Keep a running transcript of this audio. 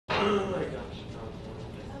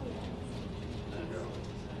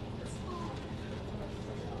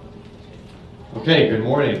Okay, good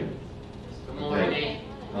morning. Good morning. Okay.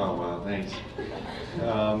 Oh, wow, thanks.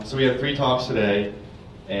 So we have 3 talks today,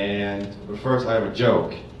 but first I have a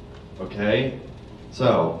joke, okay?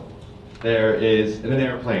 So, there is, in an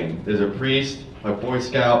airplane, there's a priest, a Boy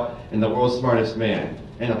Scout, and the world's smartest man,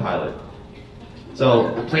 and a pilot.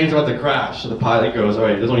 So, the plane's about to crash, so the pilot goes, all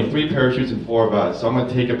right, there's only 3 parachutes and 4 of us, so I'm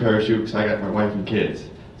gonna take a parachute because I got my wife and kids.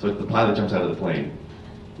 So the pilot jumps out of the plane.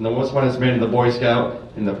 And the world's smartest man and the Boy Scout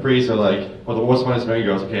and the priest are like, well, the world's smartest man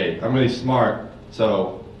goes, okay, I'm really smart,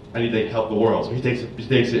 so I need to help the world. So he takes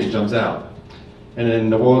it and jumps out. And then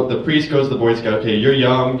the priest goes to the Boy Scout, okay, you're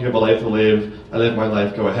young, you have a life to live, I live my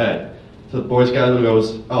life, go ahead. So the Boy Scout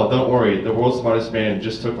goes, oh, don't worry, the world's smartest man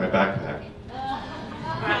just took my backpack.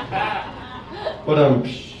 But,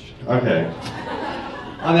 okay.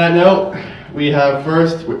 On that note, we have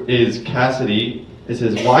first is Cassidy. It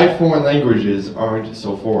says, why foreign languages aren't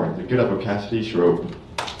so foreign? So get up with Cassidy Schroep.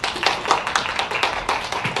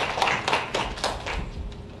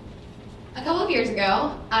 A couple of years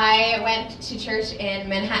ago, I went to church in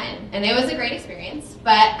Manhattan, and it was a great experience,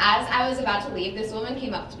 but as I was about to leave, this woman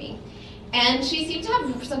came up to me, and she seemed to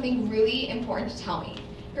have something really important to tell me.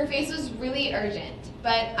 Her face was really urgent,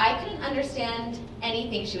 but I couldn't understand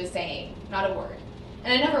anything she was saying, not a word,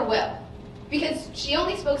 and I never will. Because she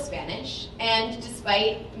only spoke Spanish, and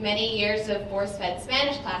despite many years of force-fed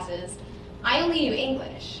Spanish classes, I only knew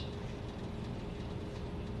English.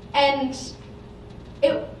 And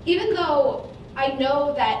even though I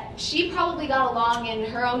know that she probably got along in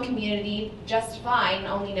her own community just fine,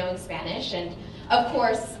 only knowing Spanish, and of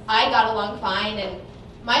course I got along fine in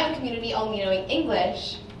my own community only knowing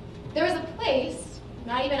English, there was a place,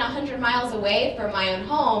 not even 100 miles away from my own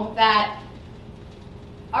home, that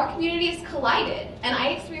our communities collided, and I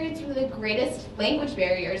experienced one of the greatest language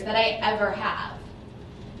barriers that I ever have.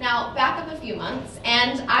 Now, back up a few months,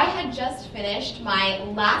 and I had just finished my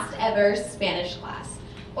last ever Spanish class,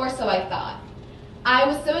 or so I thought. I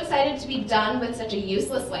was so excited to be done with such a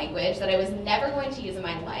useless language that I was never going to use in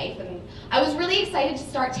my life, and I was really excited to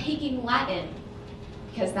start taking Latin,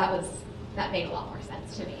 because that made a lot more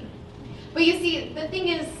sense to me. But you see, the thing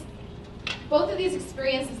is, both of these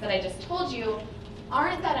experiences that I just told you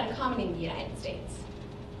aren't that uncommon in the United States.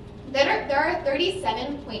 There are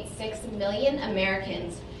 37.6 million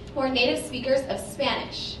Americans who are native speakers of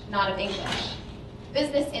Spanish, not of English.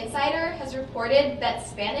 Business Insider has reported that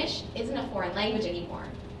Spanish isn't a foreign language anymore.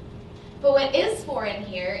 But what is foreign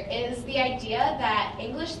here is the idea that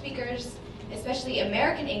English speakers, especially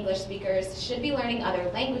American English speakers, should be learning other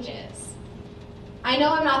languages. I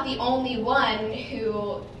know I'm not the only one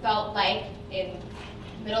who felt like in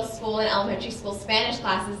middle school and elementary school Spanish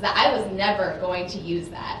classes that I was never going to use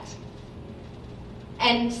that.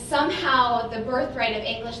 And somehow the birthright of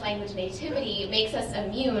English language nativity makes us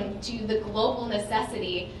immune to the global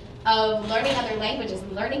necessity of learning other languages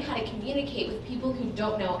and learning how to communicate with people who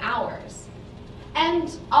don't know ours.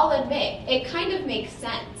 And I'll admit, it kind of makes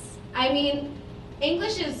sense. I mean,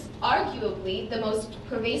 English is arguably the most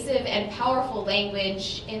pervasive and powerful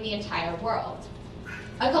language in the entire world.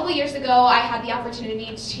 A couple years ago, I had the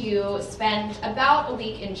opportunity to spend about a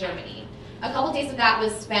week in Germany. A couple days of that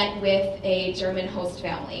was spent with a German host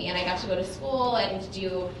family, and I got to go to school and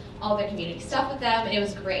do all their community stuff with them, and it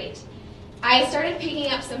was great. I started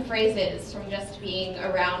picking up some phrases from just being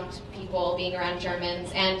around people, being around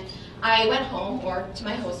Germans, and I went home, or to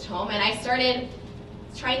my host home, and I started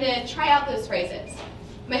trying to try out those phrases.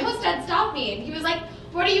 My host dad stopped me, and he was like,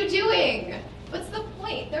 "What are you doing? What's the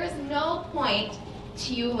point? There is no point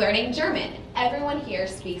to you learning German. Everyone here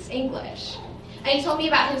speaks English." And he told me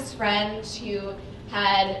about his friend who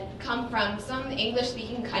had come from some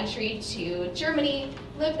English-speaking country to Germany,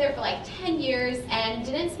 lived there for like 10 years, and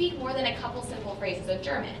didn't speak more than a couple simple phrases of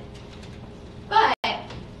German. But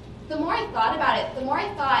the more I thought about it, the more I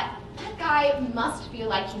thought, that guy must feel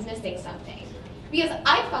like he's missing something. Because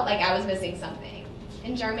I felt like I was missing something.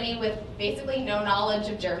 In Germany, with basically no knowledge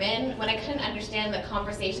of German, when I couldn't understand the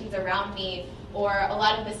conversations around me or a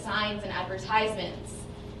lot of the signs and advertisements.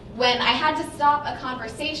 When I had to stop a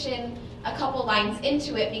conversation a couple lines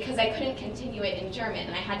into it because I couldn't continue it in German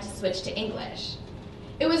and I had to switch to English.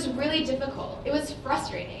 It was really difficult. It was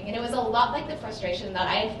frustrating, and it was a lot like the frustration that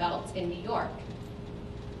I had felt in New York.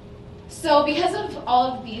 So because of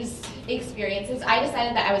all of these experiences, I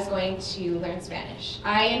decided that I was going to learn Spanish.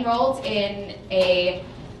 I enrolled in a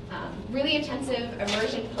really intensive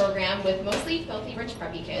immersion program with mostly filthy rich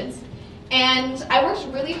preppy kids. And I worked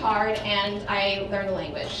really hard, and I learned the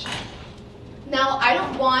language. Now, I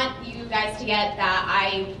don't want you guys to get that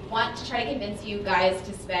I want to try to convince you guys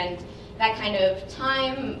to spend that kind of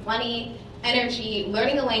time, money, energy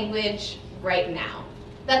learning a language right now.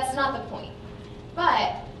 That's not the point.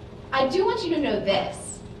 But I do want you to know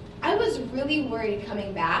this. I was really worried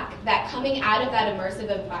coming back that coming out of that immersive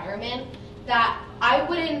environment that I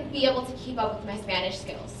wouldn't be able to keep up with my Spanish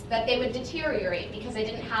skills, that they would deteriorate because I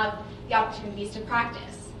didn't have the opportunities to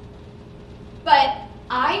practice. But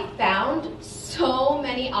I found so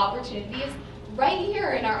many opportunities right here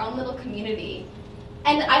in our own little community.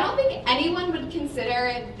 And I don't think anyone would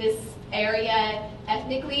consider this area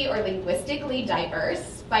ethnically or linguistically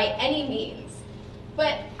diverse by any means.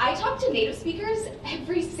 But I talk to native speakers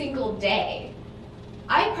every single day.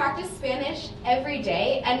 I practice Spanish every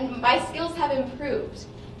day, and my skills have improved.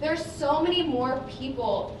 There's so many more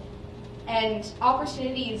people and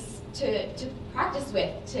opportunities to practice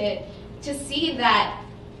with, to see that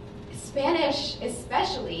Spanish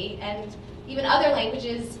especially, and even other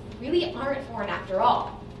languages, really aren't foreign after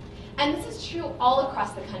all. And this is true all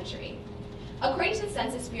across the country. According to the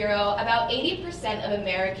Census Bureau, about 80% of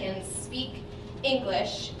Americans speak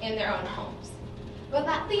English in their own homes. But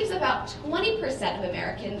that leaves about 20% of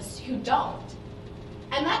Americans who don't.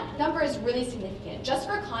 And that number is really significant. Just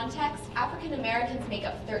for context, African Americans make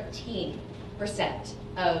up 13%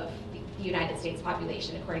 of the United States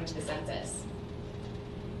population, according to the census.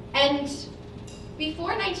 And before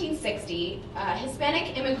 1960,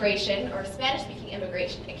 Hispanic immigration, or Spanish-speaking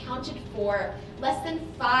immigration, accounted for less than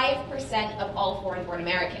 5% of all foreign-born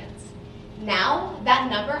Americans. Now, that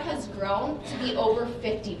number has grown to be over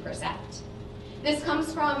 50%. This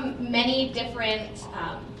comes from many different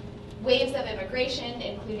waves of immigration,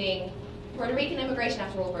 including Puerto Rican immigration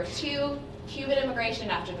after World War II, Cuban immigration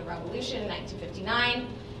after the Revolution in 1959,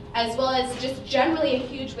 as well as just generally a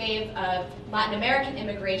huge wave of Latin American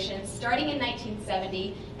immigration starting in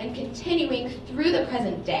 1970 and continuing through the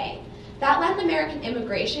present day. That Latin American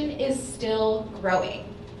immigration is still growing,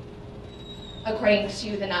 according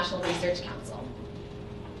to the National Research Council.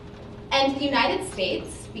 And the United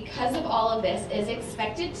States, because of all of this, is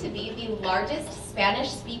expected to be the largest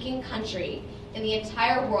Spanish-speaking country in the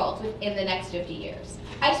entire world within the next 50 years.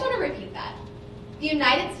 I just want to repeat that. The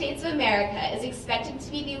United States of America is expected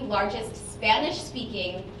to be the largest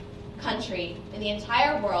Spanish-speaking country in the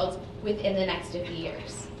entire world within the next 50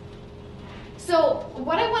 years. So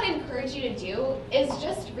what I want to encourage you to do is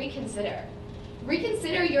just reconsider.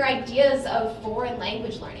 Reconsider your ideas of foreign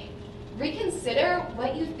language learning. Reconsider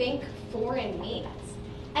what you think foreign means.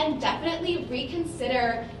 And definitely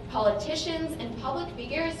reconsider politicians and public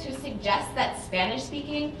figures who suggest that Spanish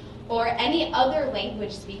speaking, or any other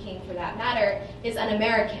language speaking for that matter, is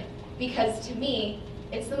un-American. Because to me,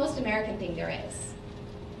 it's the most American thing there is.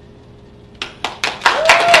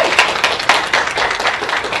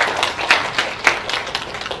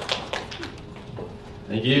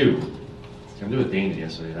 Thank you. I'm doing with Dana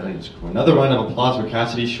yesterday. I think it's cool. Another round of applause for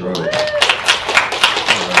Cassidy Schroeder.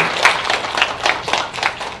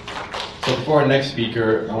 So before our next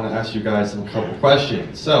speaker, I want to ask you guys a couple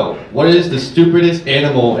questions. So, what is the stupidest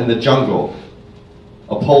animal in the jungle?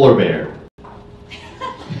 A polar bear.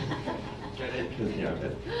 Get it? Yeah,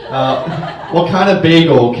 okay. What kind of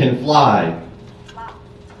bagel can fly?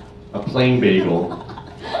 A plain bagel.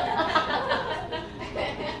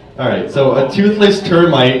 All right. So a toothless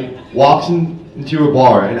termite walks into a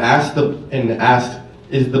bar and asks,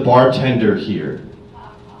 "Is the bartender here?"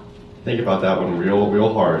 Think about that one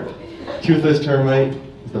real hard. Toothless termite,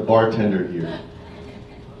 is the bartender here?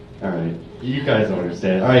 All right, you guys don't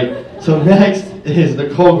understand. All right, so next is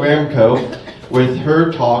Nicole Gramco with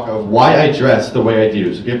her talk of why I dress the way I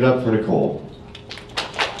do. So give it up for Nicole.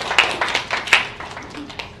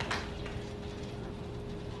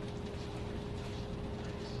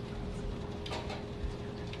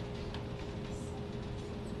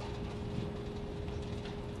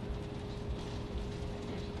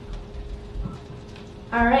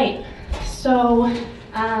 All right, so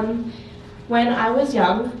when I was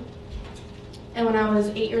young, and when I was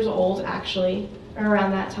 8 years old actually, or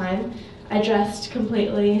around that time, I dressed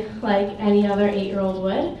completely like any other 8-year-old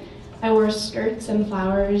would. I wore skirts and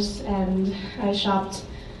flowers, and I shopped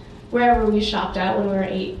wherever we shopped at when we were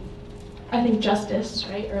 8. I think Justice,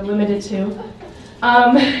 right, or Limited Too.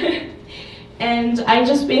 And I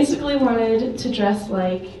just basically wanted to dress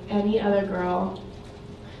like any other girl,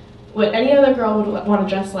 what any other girl would want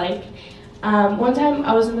to dress like. One time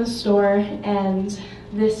I was in the store and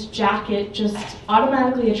this jacket just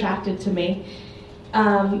automatically attracted to me.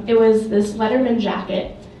 It was this Letterman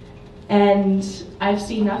jacket, and I've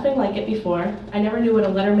seen nothing like it before. I never knew what a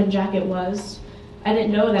Letterman jacket was. I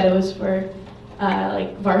didn't know that it was for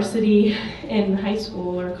like varsity in high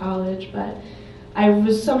school or college, but I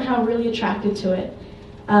was somehow really attracted to it.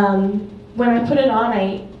 When I put it on,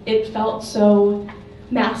 it felt so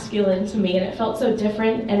masculine to me, and it felt so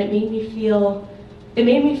different, and it made me feel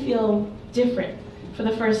different for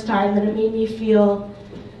the first time, and it made me feel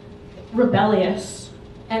rebellious,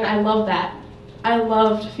 and I love that. I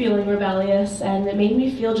loved feeling rebellious, and it made me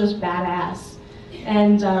feel just badass,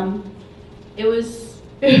 and it was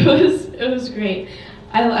great.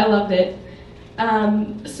 I loved it.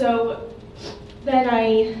 So then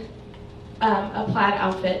a plaid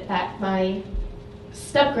outfit that my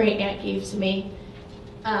step-great aunt gave to me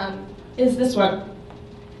is this one.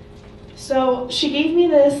 So she gave me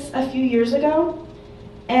this a few years ago,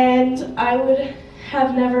 and I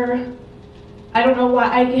don't know why,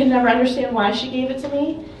 I could never understand why she gave it to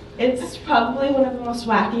me. It's probably one of the most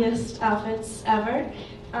wackiest outfits ever.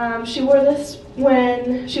 She wore this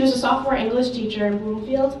when she was a sophomore English teacher in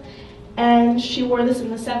Bloomfield, and she wore this in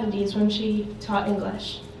the 70s when she taught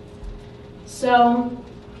English. So,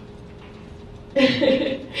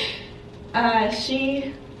 it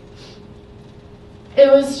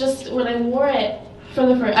was just, when I wore it for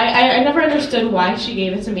the first, I never understood why she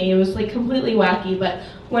gave it to me. It was like completely wacky, but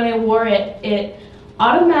when I wore it, it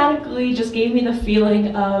automatically just gave me the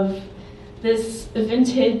feeling of this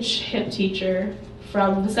vintage hip teacher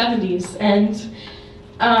from the 70s, and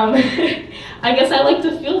I guess I like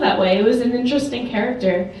to feel that way. It was an interesting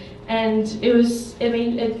character, and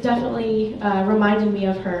it definitely reminded me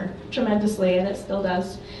of her tremendously, and it still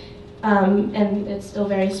does, and it's still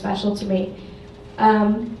very special to me.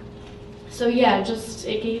 So yeah,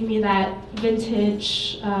 it gave me that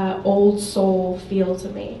vintage, old soul feel to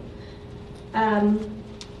me.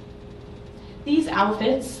 These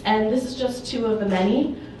outfits, and this is just two of the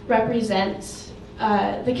many, represent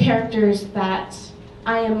the characters that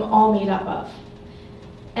I am all made up of.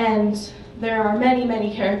 And there are many,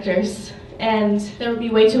 many characters, and there would be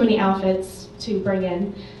way too many outfits to bring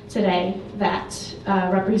in today that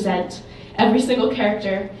represent every single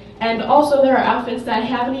character. And also there are outfits that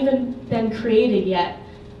haven't even been created yet,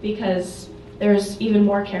 because there's even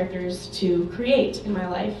more characters to create in my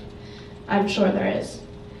life. I'm sure there is.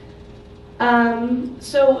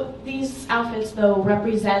 So these outfits, though,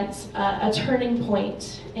 represent a turning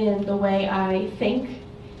point in the way I think,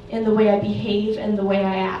 in the way I behave, and the way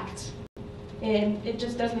I act. And it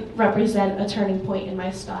just doesn't represent a turning point in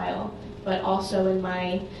my style, but also in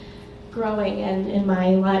my growing and in my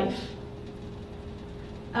life.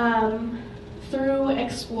 Through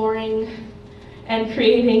exploring and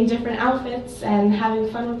creating different outfits and having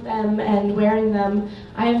fun with them and wearing them,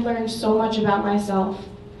 I have learned so much about myself.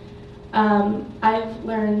 I've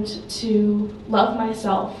learned to love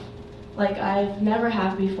myself like I've never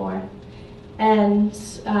have before. And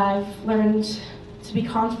I've learned to be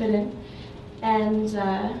confident, and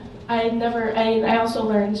I also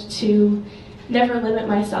learned to never limit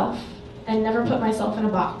myself and never put myself in a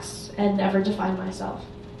box and never define myself.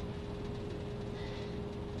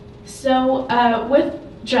 So with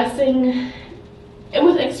dressing and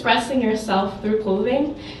with expressing yourself through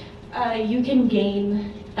clothing, you can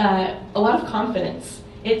gain a lot of confidence.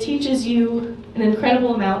 It teaches you an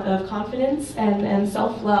incredible amount of confidence and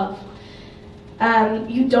self-love.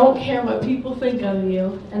 You don't care what people think of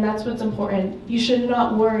you, and that's what's important. You should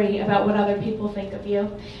not worry about what other people think of you.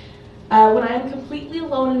 When I am completely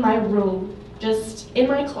alone in my room, just in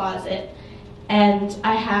my closet, and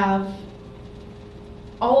I have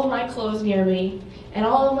all of my clothes near me, and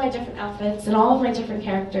all of my different outfits, and all of my different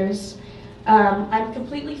characters, I'm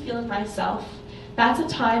completely feeling myself. That's a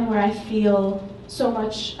time where I feel so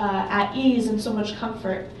much at ease and so much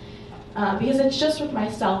comfort, because it's just with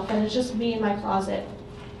myself, and it's just me in my closet.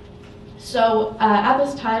 So at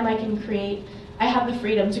this time I have the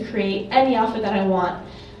freedom to create any outfit that I want.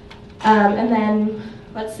 And then,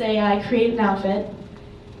 let's say I create an outfit,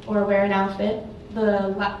 or wear an outfit,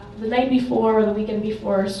 the night before or the weekend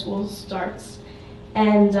before school starts,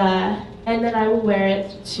 and then I will wear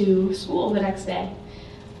it to school the next day.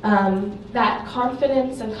 That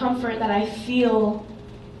confidence and comfort that I feel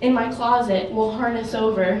in my closet will harness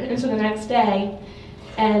over into the next day,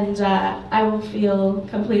 and I will feel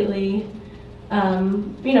completely,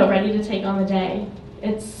 ready to take on the day.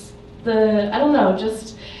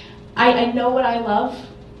 I know what I love,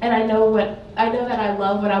 and I know that I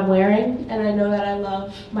love what I'm wearing, and I know that I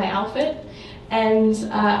love my outfit, and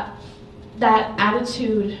that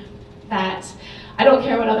attitude that I don't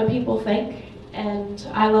care what other people think, and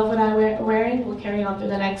I love what I'm wearing will carry on through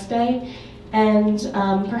the next day, and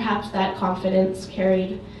perhaps that confidence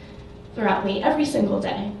carried throughout me every single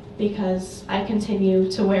day, because I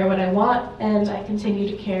continue to wear what I want and I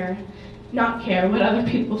continue to not care what other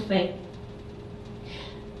people think.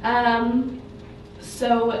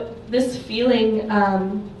 So this feeling,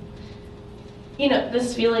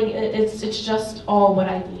 it's just all what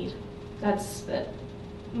I need. That's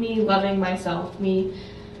me loving myself, me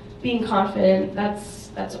being confident,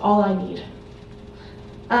 that's all I need.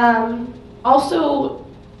 Also,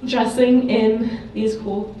 dressing in these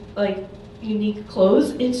cool, unique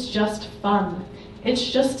clothes, it's just fun.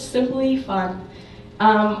 It's just simply fun.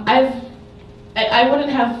 I wouldn't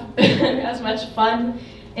have as much fun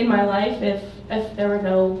in my life if there were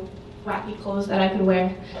no wacky clothes that I could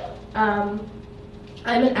wear. I'm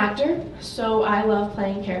an actor, so I love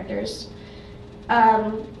playing characters. I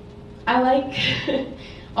like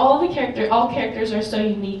all characters are so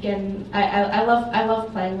unique, and I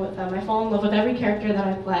love playing with them. I fall in love with every character that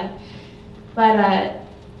I play. But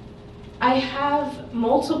I have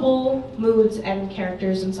multiple moods and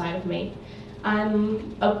characters inside of me.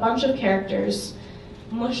 I'm a bunch of characters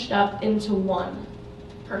mushed up into one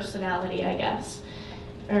personality, I guess.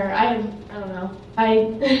 Or I don't know.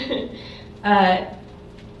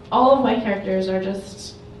 All of my characters are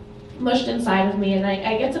just mushed inside of me, and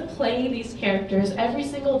I get to play these characters every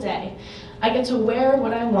single day. I get to wear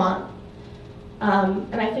what I want,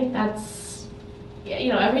 and I think that's,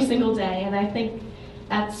 every single day, and I think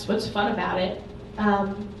that's what's fun about it.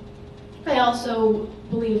 I also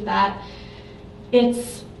believe that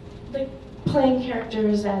it's like playing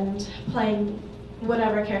characters and playing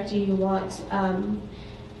whatever character you want,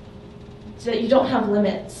 that you don't have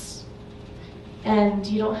limits, and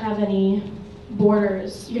you don't have any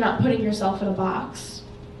borders. You're not putting yourself in a box.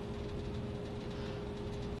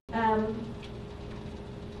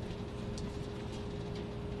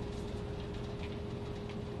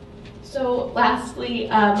 So lastly,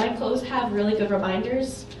 my clothes have really good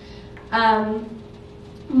reminders.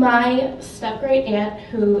 My step-great aunt,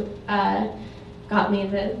 who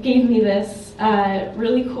gave me this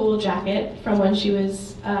really cool jacket from when she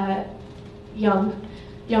was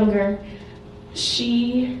younger.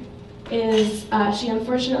 She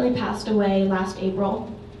unfortunately passed away last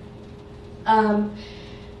April.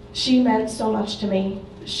 She meant so much to me.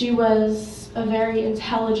 She was a very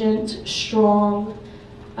intelligent, strong,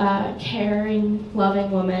 caring,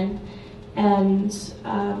 loving woman, and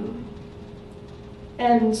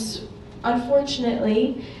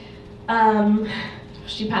unfortunately,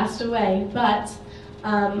 she passed away. But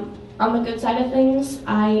on the good side of things,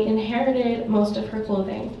 I inherited most of her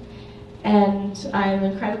clothing. And I'm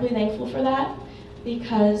incredibly thankful for that,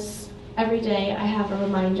 because every day I have a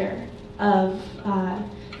reminder of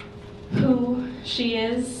who she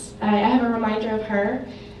is. I have a reminder of her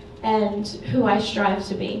and who I strive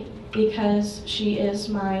to be, because she is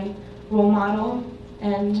my role model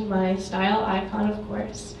and my style icon, of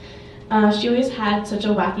course. She always had such a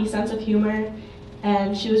wacky sense of humor,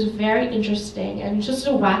 and she was very interesting, and just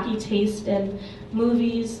a wacky taste in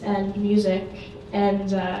movies and music,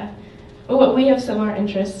 and we have similar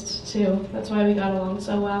interests too. That's why we got along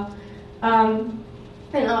so well. And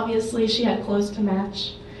obviously she had clothes to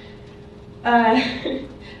match.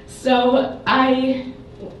 So every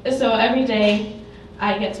day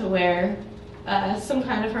I get to wear some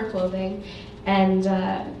kind of her clothing, and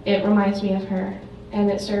it reminds me of her, and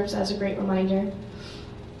it serves as a great reminder.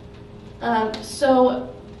 So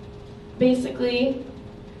basically,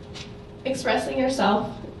 expressing yourself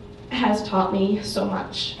has taught me so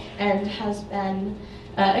much, and has been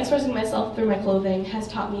expressing myself through my clothing has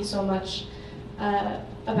taught me so much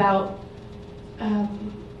about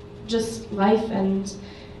just life and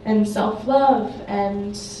self-love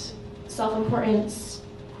and self-importance.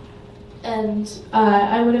 And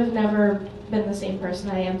I would have never been the same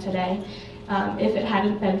person I am today if it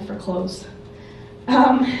hadn't been for clothes.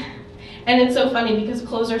 And it's so funny, because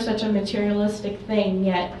clothes are such a materialistic thing,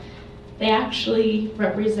 yet they actually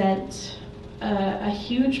represent a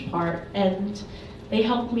huge part, and they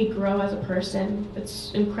helped me grow as a person.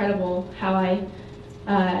 It's incredible how I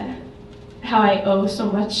owe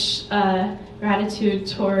so much gratitude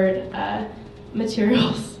toward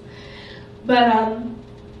materials. But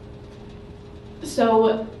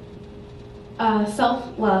self-love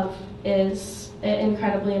is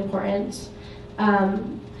incredibly important. I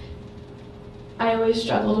always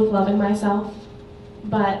struggled with loving myself,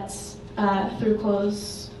 but through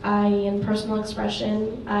clothes, in personal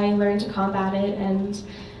expression, I learned to combat it, and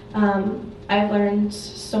I've learned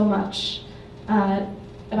so much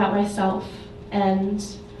about myself, and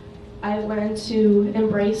I've learned to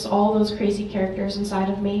embrace all those crazy characters inside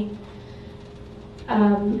of me.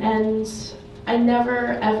 And I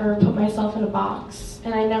never ever put myself in a box,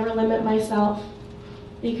 and I never limit myself,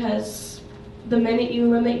 because the minute you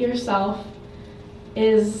limit yourself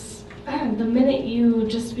is the minute you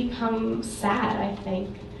just become sad, I think.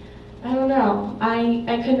 I don't know.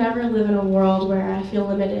 I could never live in a world where I feel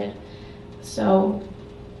limited. So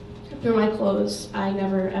through my clothes, I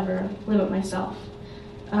never ever limit myself.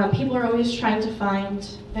 People are always trying to find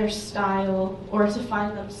their style or to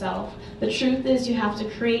find themselves. The truth is you have to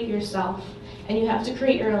create yourself, and you have to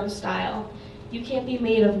create your own style. You can't be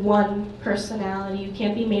made of one personality. You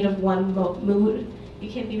can't be made of one mood. You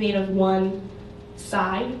can't be made of one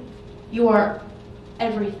side. You are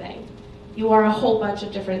everything. You are a whole bunch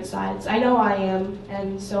of different sides. I know I am,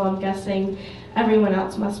 and so I'm guessing everyone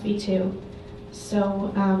else must be too.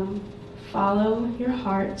 So follow your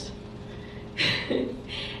heart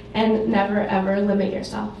and never ever limit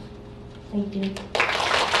yourself. Thank you.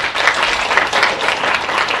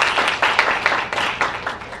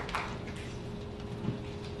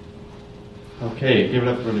 Okay, give it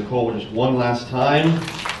up for Nicole just one last time.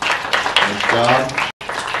 Nice job.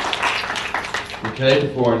 Okay,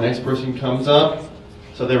 before our next person comes up.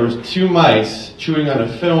 So there was 2 mice chewing on a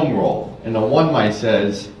film roll, and the one mice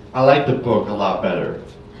says, "I like the book a lot better."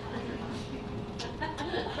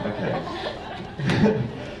 Okay.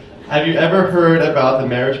 Have you ever heard about the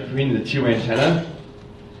marriage between the 2 antennae?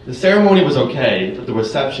 The ceremony was okay, but the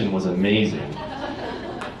reception was amazing.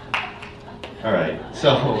 All right,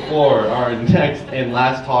 so for our next and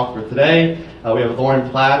last talk for today, we have Lauren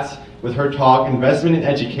Platts with her talk, Investment in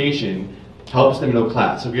Education Helps the Middle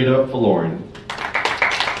Class. So give it up for Lauren.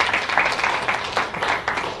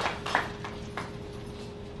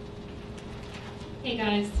 Hey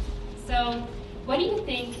guys, so what do you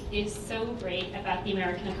think is so great about the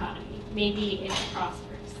American economy? Maybe it's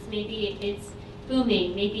prosperous, maybe it's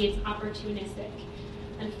booming, maybe it's opportunistic.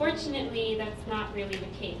 Unfortunately, that's not really the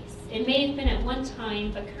case. It may have been at one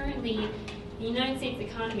time, but currently the United States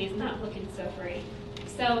economy is not looking so great.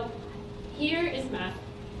 So here is math,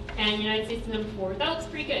 and the United States is number 4. That looks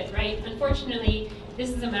pretty good, right? Unfortunately,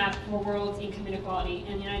 this is a map for world income inequality,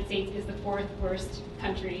 and the United States is the 4th worst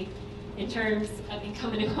country in terms of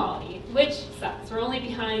income inequality, which sucks. We're only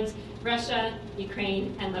behind Russia,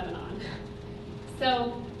 Ukraine, and Lebanon.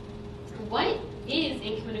 So what is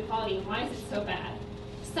income inequality, and why is it so bad?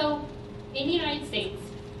 So in the United States,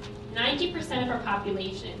 90% of our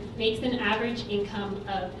population makes an average income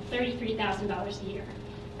of $33,000 a year.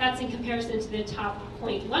 That's in comparison to the top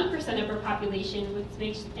 0.1% of our population, which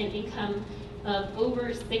makes an income of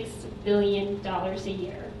over $6 billion a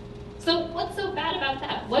year. So what's so bad about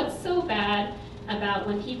that? What's so bad about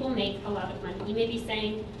when people make a lot of money? You may be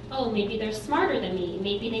saying, oh, maybe they're smarter than me.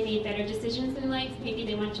 Maybe they made better decisions in life. Maybe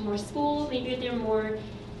they went to more school. Maybe they're more,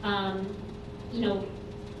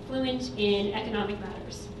 fluent in economic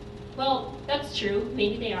matters. Well, that's true.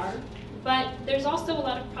 Maybe they are. But there's also a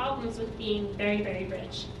lot of problems with being very, very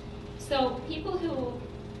rich. So people who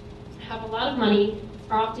have a lot of money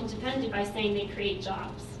are often defended by saying they create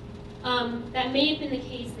jobs. That may have been the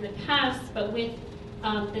case in the past, but with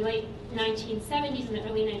the late 1970s and the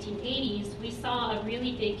early 1980s, we saw a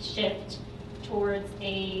really big shift towards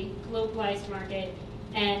a globalized market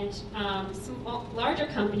and some larger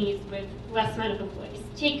companies with less amount of employees.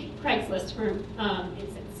 Take Craigslist for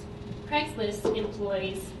instance. Craigslist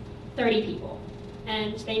employs 30 people,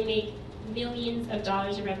 and they make millions of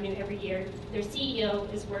dollars in revenue every year. Their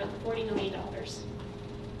CEO is worth $40 million.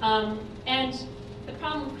 And the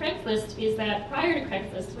problem with Craigslist is that prior to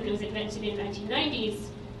Craigslist, when it was invented in the 1990s,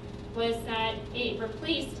 was that it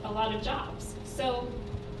replaced a lot of jobs. So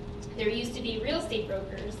there used to be real estate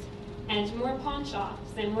brokers and more pawn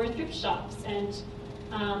shops and more thrift shops and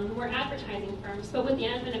more advertising firms. But with the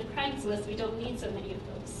advent of Craigslist, we don't need so many of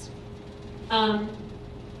those.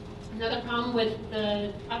 Another problem with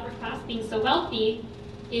the upper class being so wealthy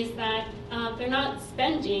is that they're not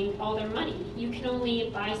spending all their money. You can only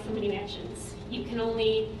buy so many mansions. You can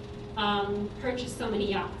only purchase so many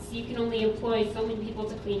yachts. You can only employ so many people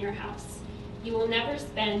to clean your house. You will never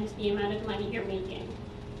spend the amount of money you're making.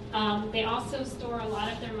 They also store a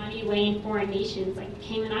lot of their money away in foreign nations like the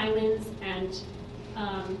Cayman Islands and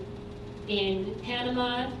in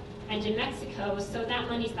Panama and in Mexico, so that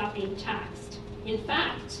money's not being taxed. In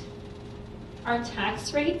fact, our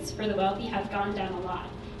tax rates for the wealthy have gone down a lot.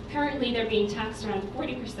 Currently, they're being taxed around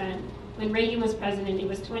 40%. When Reagan was president, it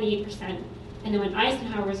was 28%. And then when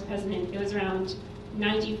Eisenhower was president, it was around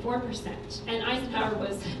 94%. And Eisenhower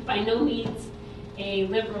was by no means a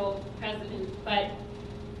liberal president, but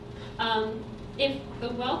if the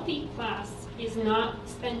wealthy class is not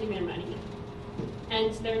spending their money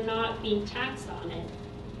and they're not being taxed on it,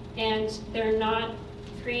 and they're not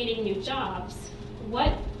creating new jobs,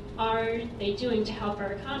 what are they doing to help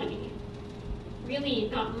our economy? Really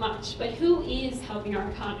not much, but who is helping our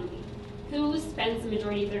economy? Who spends the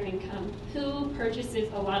majority of their income? Who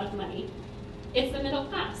purchases a lot of money? It's the middle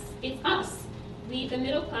class. It's us. The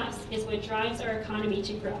middle class is what drives our economy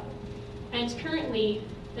to grow. And currently,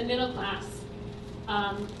 the middle class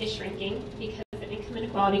is shrinking because of income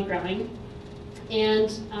inequality growing. And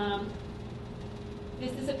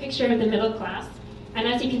this is a picture of the middle class. And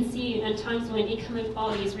as you can see, at times when income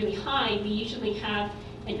inequality is really high, we usually have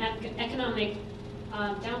an economic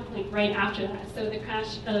down point right after that. So the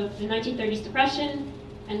crash of the 1930s depression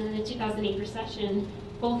and then the 2008 recession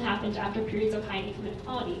both happened after periods of high income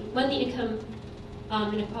inequality. When the income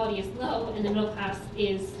inequality is low and the middle class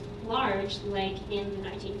is large, like in the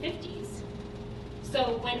 1950s.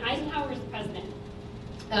 So when Eisenhower was president,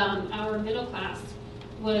 our middle class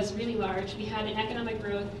was really large. We had an economic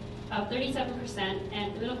growth of 37%,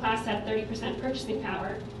 and the middle class had 30% purchasing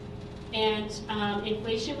power. And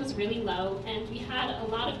inflation was really low, and we had a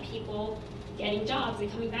lot of people getting jobs and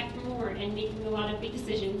coming back for more and making a lot of big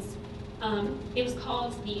decisions. It was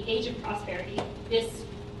called the Age of Prosperity. This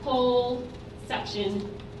whole section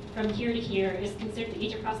from here to here is considered the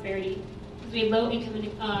Age of Prosperity because we had low income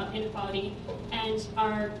inequality, and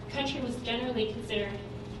our country was generally considered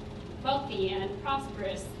wealthy and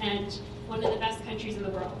prosperous and one of the best countries in the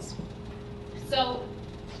world. So,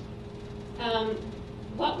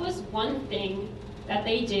 what was one thing that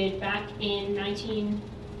they did back in the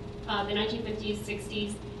 1950s,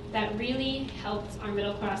 60s that really helped our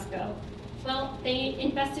middle class go? Well, they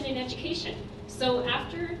invested in education. So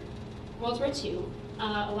after World War II,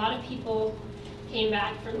 a lot of people came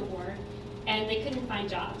back from the war and they couldn't find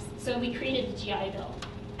jobs. So we created the GI Bill.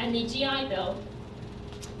 And the GI Bill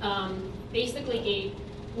basically gave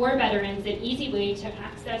war veterans an easy way to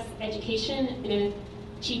access education in a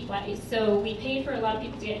cheap way. So we paid for a lot of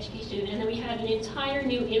people to get education, and then we had an entire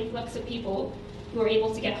new influx of people who were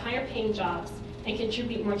able to get higher paying jobs and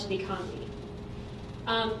contribute more to the economy.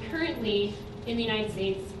 Currently, in the United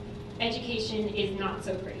States, education is not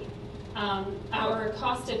so great. Our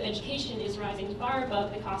cost of education is rising far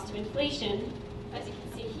above the cost of inflation. As you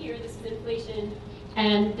can see here, this is inflation,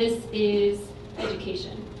 and this is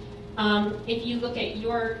education. If you look at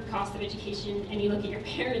your cost of education and you look at your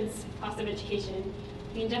parents' cost of education,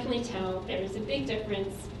 you can definitely tell there's a big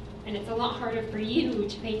difference, and it's a lot harder for you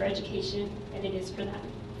to pay for education than it is for them.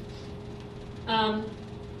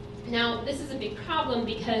 Now, this is a big problem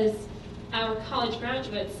because our college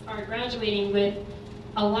graduates are graduating with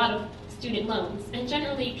a lot of student loans, and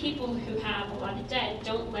generally people who have a lot of debt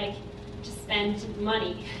don't like to spend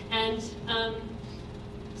money, and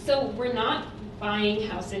so we're not buying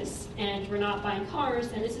houses and we're not buying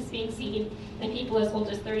cars, and this is being seen in people as old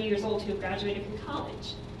as 30 years old who have graduated from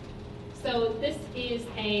college. So this is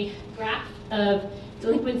a graph of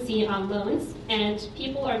delinquency on loans, and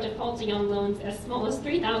people are defaulting on loans as small as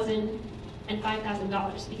 $3,000 and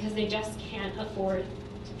 $5,000 because they just can't afford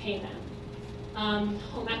to pay them.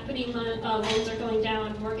 Home equity loans are going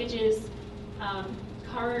down, mortgages,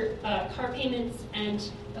 car payments, and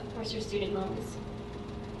of course your student loans.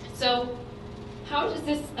 So how does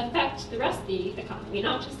this affect the rest of the economy,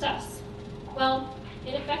 not just us? Well,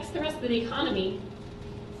 it affects the rest of the economy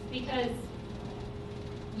because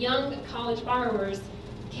young college borrowers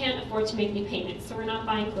can't afford to make new payments. So we're not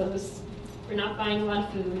buying clothes, we're not buying a lot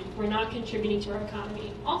of food, we're not contributing to our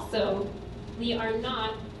economy. Also, we are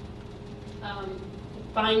not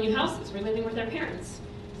buying new houses, we're living with our parents.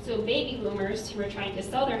 So baby boomers who are trying to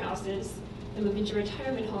sell their houses and move into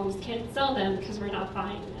retirement homes can't sell them because we're not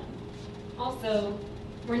buying them. Also,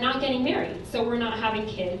 we're not getting married, so we're not having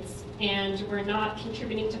kids, and we're not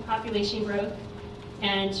contributing to population growth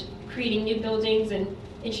and creating new buildings and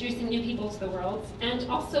introducing new people to the world. And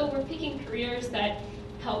also, we're picking careers that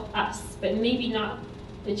help us, but maybe not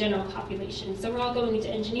the general population. So we're all going into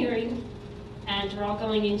engineering, and we're all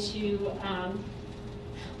going into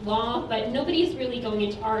law, but nobody's really going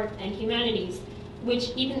into art and humanities, which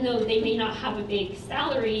even though they may not have a big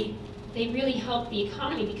salary, they really help the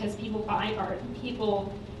economy because people buy art and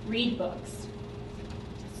people read books.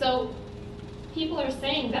 So people are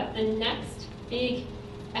saying that the next big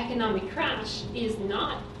economic crash is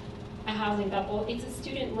not a housing bubble, it's a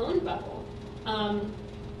student loan bubble.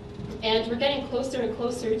 And we're getting closer and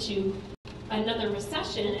closer to another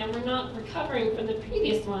recession, and we're not recovering from the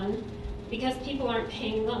previous one because people aren't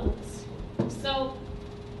paying loans. So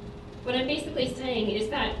what I'm basically saying is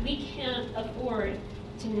that we can't afford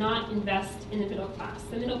to not invest in the middle class.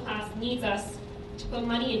 The middle class needs us to put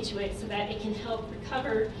money into it so that it can help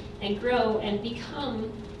recover and grow and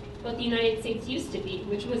become what the United States used to be,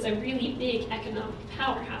 which was a really big economic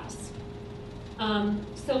powerhouse.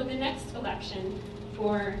 So the next election,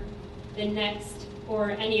 or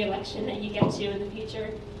any election that you get to in the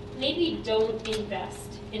future, maybe don't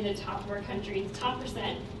invest in the top of our country, the top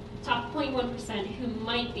 0.1% who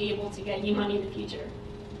might be able to get you money in the future.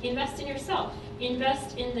 Invest in yourself.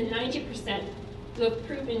 Invest in the 90% who have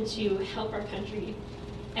proven to help our country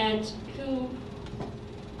and who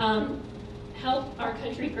help our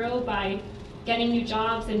country grow by getting new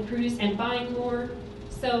jobs and produce and buying more.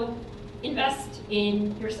 So invest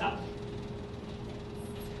in yourself.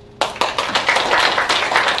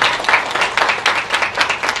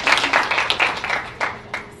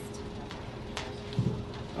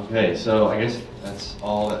 Okay, so I guess that's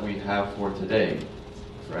all that we have for today,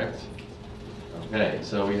 correct? Okay,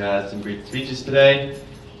 so we had some great speeches today,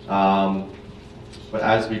 but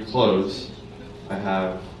as we close, I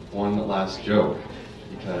have one last joke,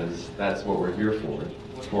 because that's what we're here for,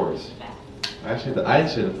 of course. Actually, the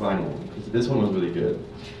final one, because this one was really good.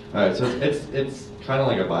 All right, so it's kind of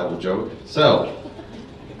like a Bible joke. So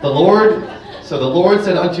the Lord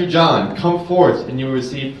said unto John, "Come forth, and you will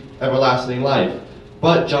receive everlasting life."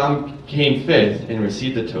 But John came fifth and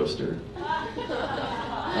received the toaster.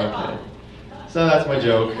 Okay, so that's my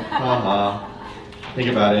joke. Haha. Think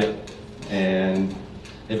about it, and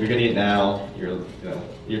if you're getting it now,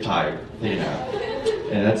 you're tired. Take it now,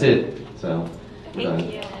 and that's it. So we're done.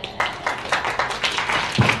 Thank you.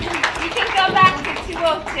 You can go back to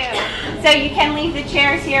 202. So you can leave the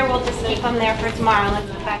chairs here. We'll just keep them there for tomorrow. Let's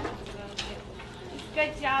go back to 202.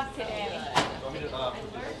 Good job today.